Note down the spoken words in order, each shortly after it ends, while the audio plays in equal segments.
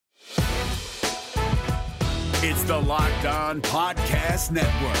It's the Locked On Podcast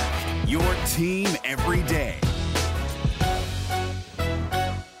Network, your team every day.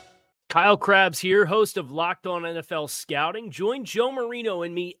 Kyle Krabs here, host of Locked On NFL Scouting. Join Joe Marino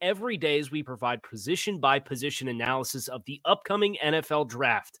and me every day as we provide position-by-position analysis of the upcoming NFL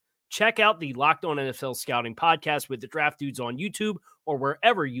Draft. Check out the Locked On NFL Scouting podcast with the Draft Dudes on YouTube or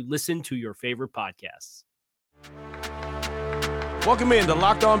wherever you listen to your favorite podcasts. Welcome in to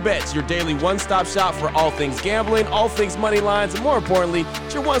Locked On Bets, your daily one-stop shop for all things gambling, all things money lines, and more importantly,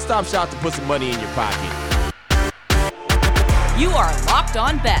 it's your one-stop shop to put some money in your pocket. You are Locked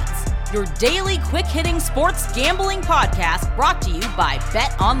On Bets, your daily quick-hitting sports gambling podcast brought to you by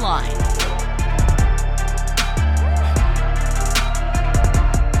Bet Online.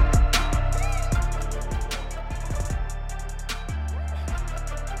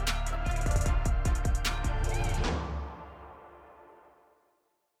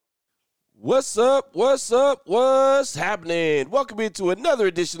 What's up? What's happening? Welcome into another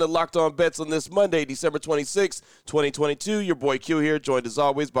edition of Locked On Bets on this Monday, December 26, 2022. Your boy Q here, joined as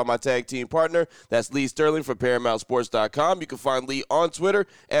always by my tag team partner. That's Lee Sterling from ParamountSports.com. You can find Lee on Twitter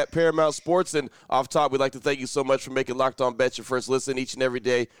at Paramount Sports. And off top, we'd like to thank you so much for making Locked On Bets your first listen each and every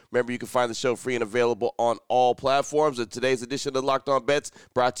day. Remember, you can find the show free and available on all platforms. And today's edition of Locked On Bets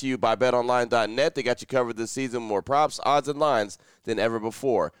brought to you by BetOnline.net. They got you covered this season, more props, odds, and lines than ever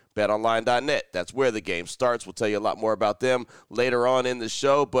before. BetOnline.net, that's where the game starts. We'll tell you a lot more about them later on in the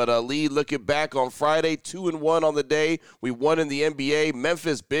show. But Lee, looking back on Friday, 2-1 on the day. We won in the NBA.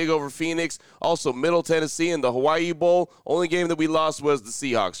 Memphis big over Phoenix. Also Middle Tennessee in the Hawaii Bowl. Only game that we lost was the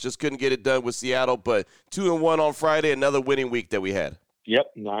Seahawks. Just couldn't get it done with Seattle. But 2-1 on Friday, another winning week that we had. Yep,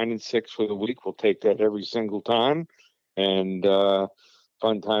 9-6 for the week. We'll take that every single time. And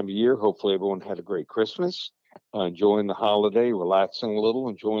fun time of year. Hopefully everyone had a great Christmas. Enjoying the holiday, relaxing a little,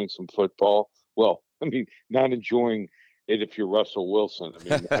 enjoying some football. Well, I mean, not enjoying it if you're Russell Wilson.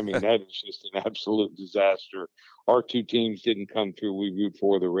 I mean that is just an absolute disaster. Our two teams didn't come through. We root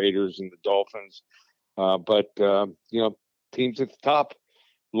for the Raiders and the Dolphins, but teams at the top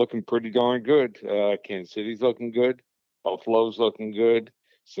looking pretty darn good. Kansas City's looking good. Buffalo's looking good.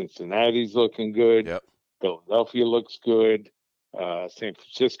 Cincinnati's looking good. Yep. Philadelphia looks good. San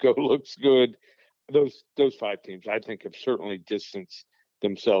Francisco looks good. Those five teams, I think, have certainly distanced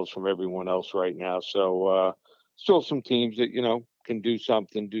themselves from everyone else right now. So still some teams that, can do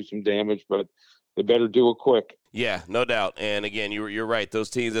something, do some damage, but they better do it quick. Yeah, no doubt. And again, you're right. Those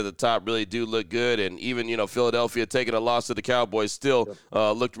teams at the top really do look good. And even, Philadelphia taking a loss to the Cowboys still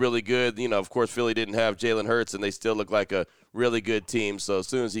looked really good. Of course, Philly didn't have Jalen Hurts, and they still look like a really good team. So as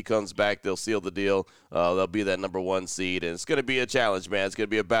soon as he comes back, they'll seal the deal. They'll be that number one seed. And it's going to be a challenge, man. It's going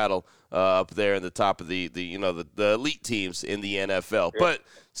to be a battle up there in the top of the elite teams in the NFL. Yeah. But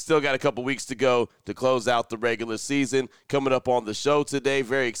still got a couple weeks to go to close out the regular season. Coming up on the show today,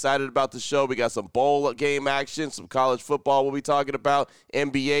 very excited about the show. We got some bowl game action, some college football we'll be talking about,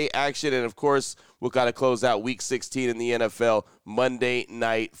 NBA action, and, of course, we'll kind of close out Week 16 in the NFL, Monday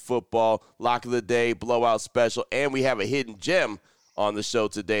Night Football, lock of the day, blowout special, and we have a hidden gem on the show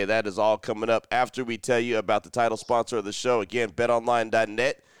today. That is all coming up after we tell you about the title sponsor of the show. Again,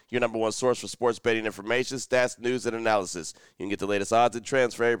 BetOnline.net. Your number one source for sports betting information, stats, news, and analysis. You can get the latest odds and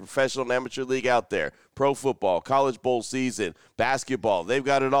trends for every professional and amateur league out there. Pro football, college bowl season, basketball. They've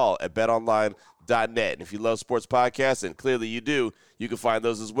got it all at betonline.net. And if you love sports podcasts, and clearly you do, you can find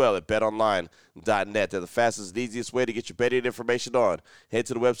those as well at betonline.net. They're the fastest and easiest way to get your betting information on. Head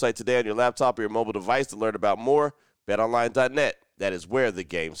to the website today on your laptop or your mobile device to learn about more. betonline.net. That is where the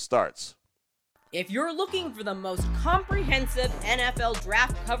game starts. If you're looking for the most comprehensive NFL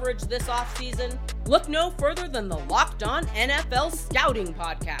draft coverage this offseason, look no further than the Locked On NFL Scouting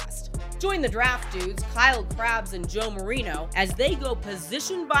Podcast. Join the Draft Dudes, Kyle Krabs and Joe Marino, as they go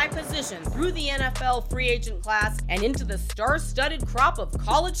position by position through the NFL free agent class and into the star-studded crop of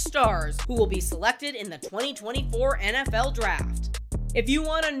college stars who will be selected in the 2024 NFL Draft. If you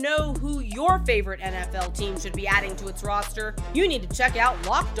want to know who your favorite NFL team should be adding to its roster, you need to check out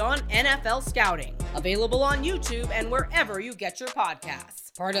Locked On NFL Scouting, available on YouTube and wherever you get your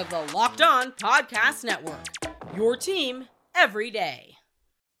podcasts. Part of the Locked On Podcast Network, your team every day.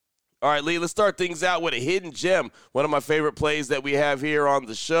 All right, Lee, let's start things out with a hidden gem, one of my favorite plays that we have here on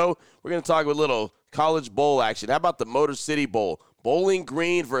the show. We're going to talk a little college bowl action. How about the Motor City Bowl? Bowling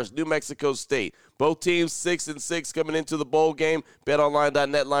Green versus New Mexico State. Both teams 6-6 coming into the bowl game.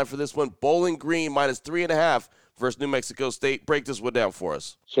 BetOnline.net line for this one. Bowling Green -3.5 versus New Mexico State. Break this one down for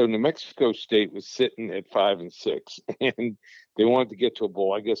us. So New Mexico State was sitting at 5-6, and they wanted to get to a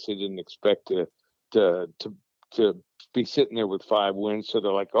bowl. I guess they didn't expect to be sitting there with 5 wins. So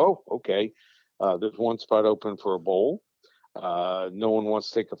they're like, oh, okay. There's one spot open for a bowl. No one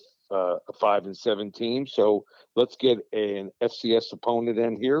wants to take a 5-7 team, so let's get an FCS opponent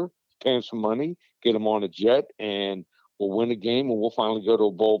in here, pay them some money, get them on a jet, and we'll win a game, and we'll finally go to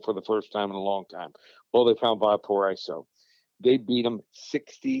a bowl for the first time in a long time. Well, they found Valparaiso. They beat them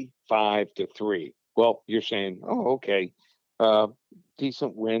 65-3. Well, you're saying, oh, okay,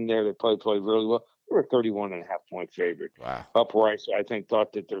 decent win there. They played really well. They were a 31.5-point favorite. Wow. Valparaiso, I think,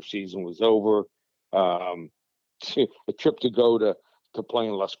 thought that their season was over. A trip to go to play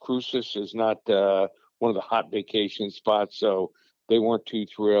in Las Cruces is not one of the hot vacation spots, so they weren't too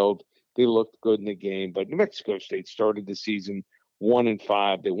thrilled. They looked good in the game, but New Mexico State started the season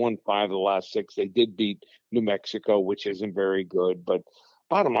 1-5. They won 5 of the last 6. They did beat New Mexico, which isn't very good, but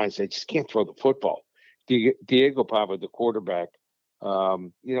bottom line is they just can't throw the football. Diego Pava, the quarterback,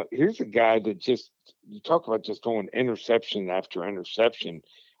 here's a guy that just, you talk about just throwing interception after interception.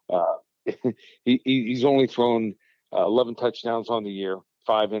 He's only thrown 11 touchdowns on the year,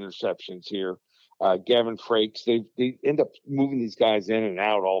 5 interceptions here. Gavin Frakes, they end up moving these guys in and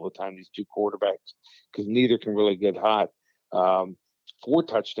out all the time, these two quarterbacks, because neither can really get hot. 4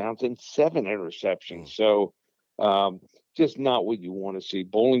 touchdowns and 7 interceptions. So just not what you want to see.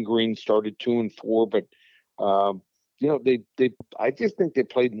 Bowling Green started 2-4, but I just think they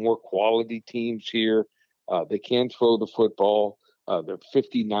played more quality teams here. They can throw the football. They're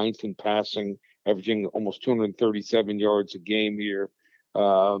 59th in passing, averaging almost 237 yards a game here.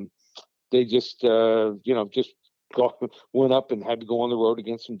 They just went up and had to go on the road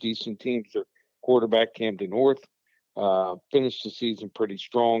against some decent teams. Their quarterback, Camden North, finished the season pretty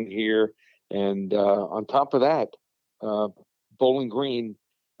strong here. And on top of that, Bowling Green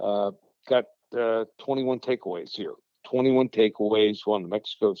got 21 takeaways here. 21 takeaways, while New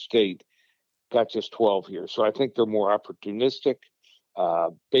Mexico State got just 12 here. So I think they're more opportunistic,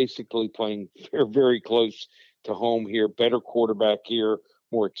 basically playing very close to home here. Better quarterback here,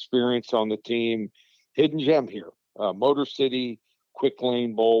 more experience on the team. Hidden gem here. Motor City, Quick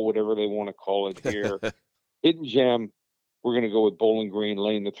Lane Bowl, whatever they want to call it here. Hidden gem. We're going to go with Bowling Green,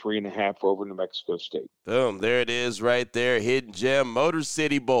 laying the 3.5 over New Mexico State. Boom. There it is right there. Hidden gem, Motor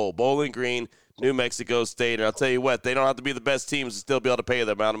City Bowl, Bowling Green, New Mexico State. And I'll tell you what, they don't have to be the best teams to still be able to pay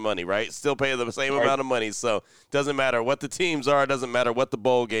the amount of money, right? Still pay the same amount of money. So it doesn't matter what the teams are. It doesn't matter what the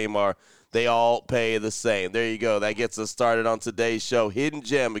bowl game are. They all pay the same. There you go. That gets us started on today's show. Hidden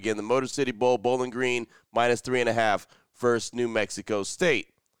gem, again, the Motor City Bowl, Bowling Green, minus 3.5 versus New Mexico State.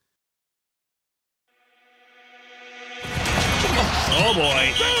 Oh,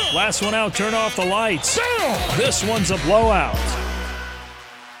 boy. Last one out, turn off the lights. This one's a blowout.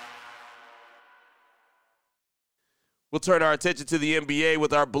 We'll turn our attention to the NBA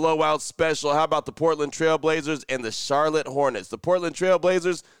with our blowout special. How about the Portland Trail Blazers and the Charlotte Hornets? The Portland Trail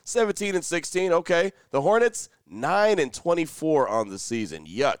Blazers, 17-16. Okay. The Hornets, 9-24 on the season.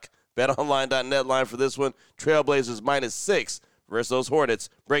 Yuck. BetOnline.net line for this one. Trailblazers -6 versus those Hornets.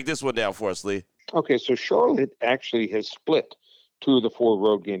 Break this one down for us, Lee. Okay, so Charlotte actually has split 2 of the 4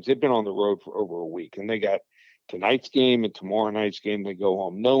 road games. They've been on the road for over a week, and they got tonight's game and tomorrow night's game. They go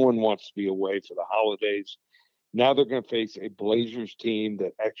home. No one wants to be away for the holidays. Now they're going to face a Blazers team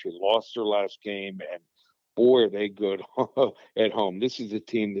that actually lost their last game, and boy, are they good at home. This is a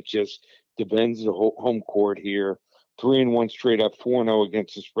team that just defends the home court here. 3-1 straight up, 4-0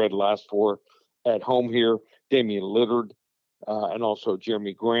 against the spread last 4 at home here. Damian Lillard and also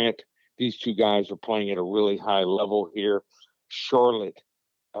Jeremy Grant. These 2 guys are playing at a really high level here. Charlotte,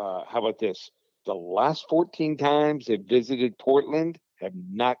 how about this? The last 14 times they've visited Portland have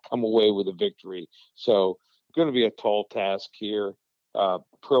not come away with a victory. So it's going to be a tall task here.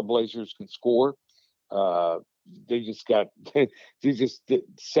 Trailblazers can score. They just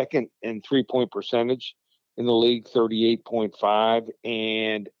second in 3-point percentage in the league, 38.5.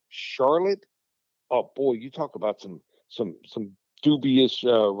 And Charlotte, oh boy, you talk about some dubious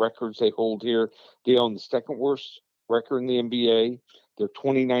records they hold here. They own the second worst record in the NBA. They're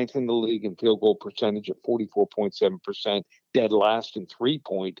 29th in the league in field goal percentage at 44.7%, dead last in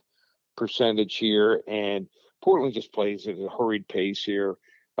 3-point percentage here. And Portland just plays at a hurried pace here.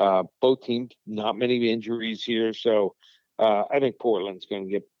 Both teams, not many injuries here. So I think Portland's going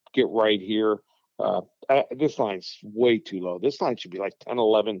to get right here. This line's way too low. This line should be like 10,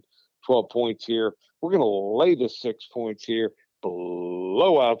 11, 12 points here. We're going to lay the 6 points here.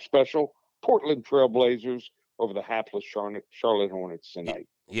 Blowout special. Portland Trail Blazers over the hapless Charlotte Hornets tonight.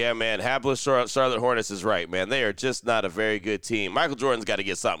 Yeah, man. Hapless Charlotte Hornets is right, man. They are just not a very good team. Michael Jordan's got to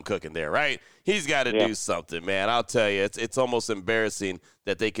get something cooking there, right? He's got to do something, man. I'll tell you, it's almost embarrassing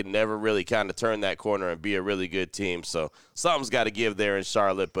that they can never really kind of turn that corner and be a really good team. So something's got to give there in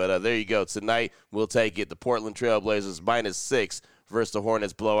Charlotte. But there you go. Tonight, we'll take it. The Portland Trailblazers -6 versus the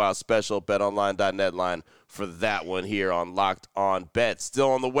Hornets blowout special. BetOnline.net line for that one here on Locked On Bets.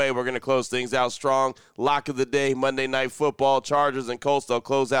 Still on the way. We're going to close things out strong. Lock of the day, Monday Night Football. Chargers and Colts, they'll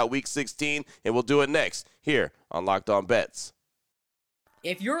close out Week 16, and we'll do it next here on Locked On Bets.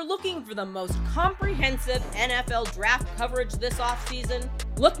 If you're looking for the most comprehensive NFL draft coverage this offseason,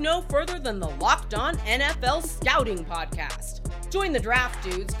 look no further than the Locked On NFL Scouting Podcast. Join the draft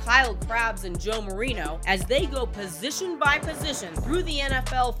dudes, Kyle Krabs and Joe Marino, as they go position by position through the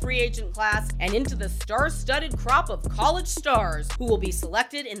NFL free agent class and into the star-studded crop of college stars who will be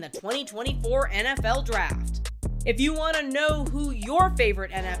selected in the 2024 NFL Draft. If you want to know who your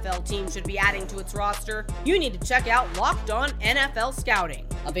favorite NFL team should be adding to its roster, you need to check out Locked On NFL Scouting,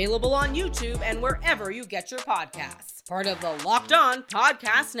 available on YouTube and wherever you get your podcasts. Part of the Locked On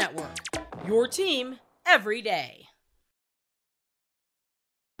Podcast Network, your team every day.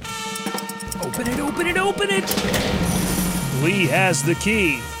 Open it, open it, open it! Lee has the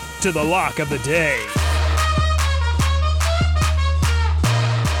key to the lock of the day.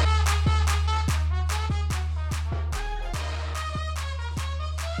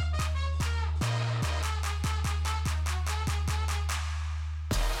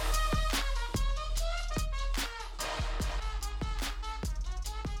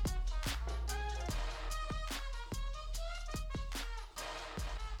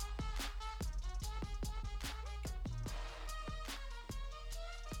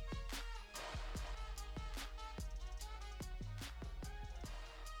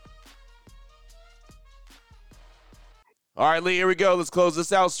 All right, Lee, here we go. Let's close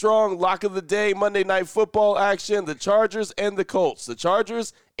this out strong. Lock of the day, Monday Night Football action, the Chargers and the Colts. The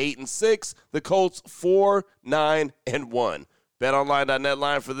Chargers, 8-6. The Colts, 4-9-1. BetOnline.net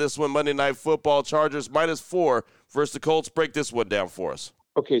line for this one, Monday Night Football. Chargers -4 versus the Colts. Break this one down for us.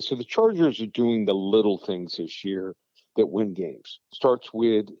 Okay, so the Chargers are doing the little things this year that win games. Starts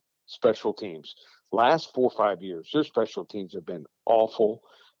with special teams. Last 4 or 5 years, their special teams have been awful,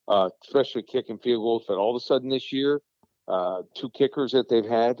 especially kicking field goals. But all of a sudden this year, 2 kickers that they've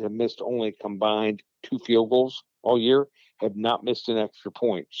had have missed only combined 2 field goals all year, have not missed an extra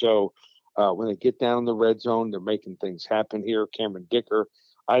point. So when they get down in the red zone, they're making things happen here. Cameron Dicker,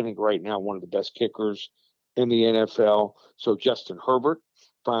 I think right now one of the best kickers in the NFL. So Justin Herbert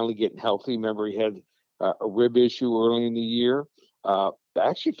finally getting healthy. Remember, he had a rib issue early in the year.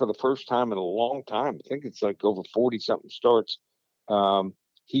 Actually, for the first time in a long time, I think it's like over 40-something starts,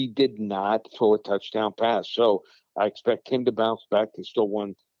 he did not throw a touchdown pass. So I expect him to bounce back. They still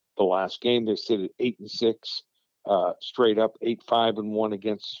won the last game. They sit at 8-6, straight up 8-5-1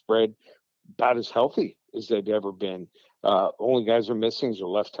 against the spread. About as healthy as they've ever been. Only guys they're missing is their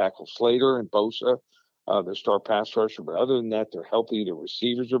left tackle Slater and Bosa, their star pass rusher. But other than that, they're healthy. The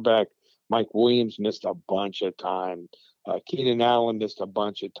receivers are back. Mike Williams missed a bunch of time. Keenan Allen missed a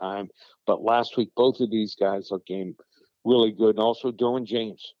bunch of time. But last week, both of these guys looked really good. And also Derwin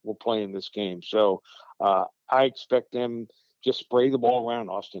James will play in this game. So I expect them just spray the ball around.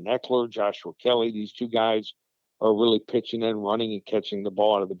 Austin Eckler, Joshua Kelly, these 2 guys are really pitching and running and catching the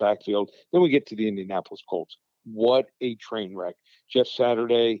ball out of the backfield. Then we get to the Indianapolis Colts. What a train wreck. Jeff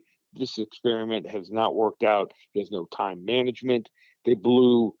Saturday, this experiment has not worked out. There's no time management. They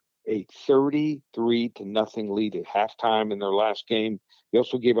blew a 33-0 lead at halftime in their last game. They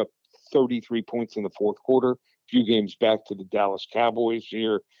also gave up 33 points in the fourth quarter. A few games back to the Dallas Cowboys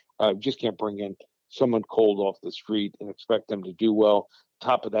here. Just can't bring in someone cold off the street and expect them to do well.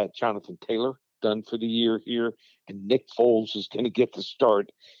 Top of that, Jonathan Taylor, done for the year here. And Nick Foles is going to get the start.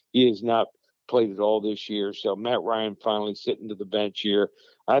 He has not played at all this year. So Matt Ryan finally sitting to the bench here.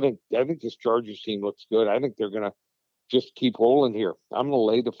 I think this Chargers team looks good. I think they're going to just keep rolling here. I'm going to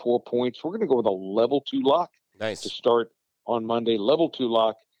lay the 4 points. We're going to go with a level 2 lock. Nice. To start on Monday. Level 2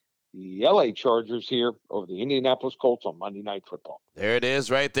 lock. The LA Chargers here over the Indianapolis Colts on Monday Night Football. There it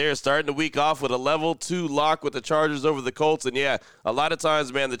is right there, starting the week off with a level 2 lock with the Chargers over the Colts. And, yeah, a lot of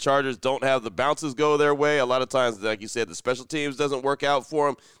times, man, the Chargers don't have the bounces go their way. A lot of times, like you said, the special teams doesn't work out for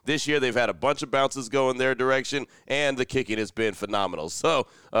them. This year they've had a bunch of bounces go in their direction, and the kicking has been phenomenal. So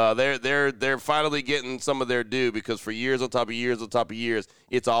they're finally getting some of their due because for years on top of years on top of years,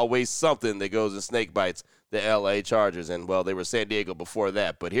 it's always something that goes in snake bites the L.A. Chargers. And, well, they were San Diego before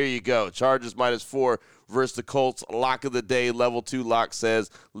that. But here you go. Chargers -4 versus the Colts. Lock of the day, level 2 lock, says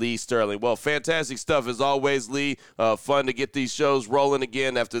Lee Sterling. Well, fantastic stuff as always, Lee. Fun to get these shows rolling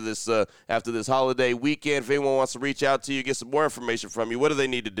again after this holiday weekend. If anyone wants to reach out to you, get some more information from you, what do they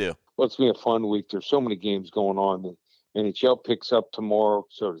need to do? Well, it's going to be a fun week. There's so many games going on. The NHL picks up tomorrow.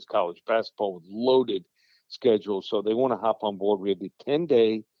 So does college basketball with loaded schedule. So they want to hop on board. We have the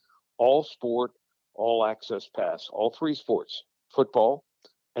 10-day all sport, all access pass, all 3 sports, football,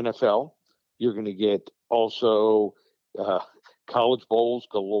 NFL. You're going to get also college bowls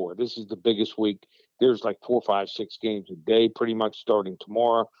galore. This is the biggest week. There's like 4, 5, 6 games a day, pretty much starting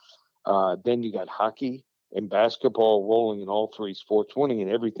tomorrow. Then you got hockey and basketball rolling in all 3 sports, winning in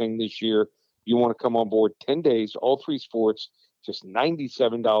everything this year. You want to come on board 10 days, all 3 sports, just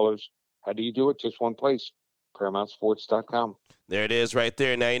 $97. How do you do it? Just one place, ParamountSports.com. There it is right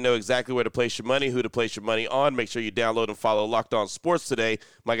there. Now you know exactly where to place your money, who to place your money on. Make sure you download and follow Locked On Sports today.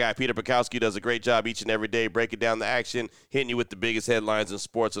 My guy Peter Bukowski does a great job each and every day breaking down the action, hitting you with the biggest headlines in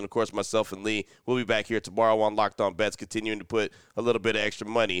sports. And, of course, myself and Lee, we'll be back here tomorrow on Locked On Bets, continuing to put a little bit of extra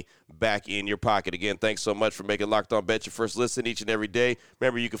money back in your pocket. Again, thanks so much for making Locked On Bets your first listen each and every day.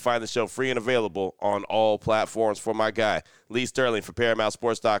 Remember, you can find the show free and available on all platforms. For my guy Lee Sterling for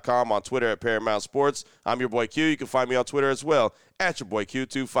ParamountSports.com, on Twitter at Paramount Sports. I'm your boy Q. You can find me on Twitter as well, at your boy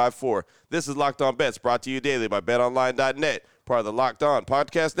Q254. This is Locked On Bets, brought to you daily by BetOnline.net, part of the Locked On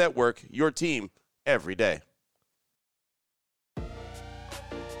Podcast Network, your team every day.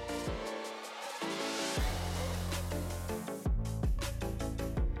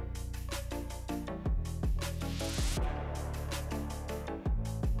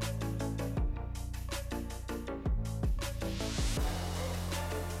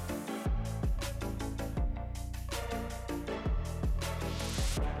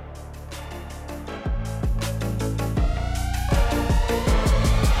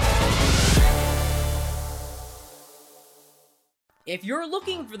 If you're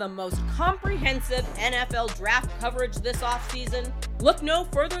looking for the most comprehensive NFL draft coverage this offseason, look no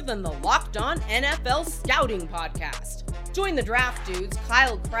further than the Locked On NFL Scouting Podcast. Join the draft dudes,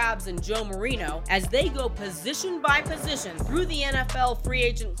 Kyle Krabs and Joe Marino, as they go position by position through the NFL free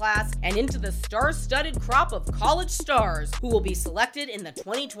agent class and into the star-studded crop of college stars who will be selected in the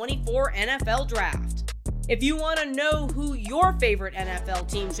 2024 NFL Draft. If you want to know who your favorite NFL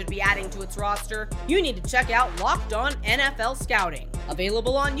team should be adding to its roster, you need to check out Locked On NFL Scouting,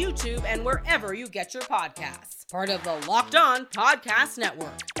 available on YouTube and wherever you get your podcasts. Part of the Locked On Podcast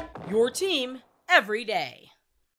Network, your team every day.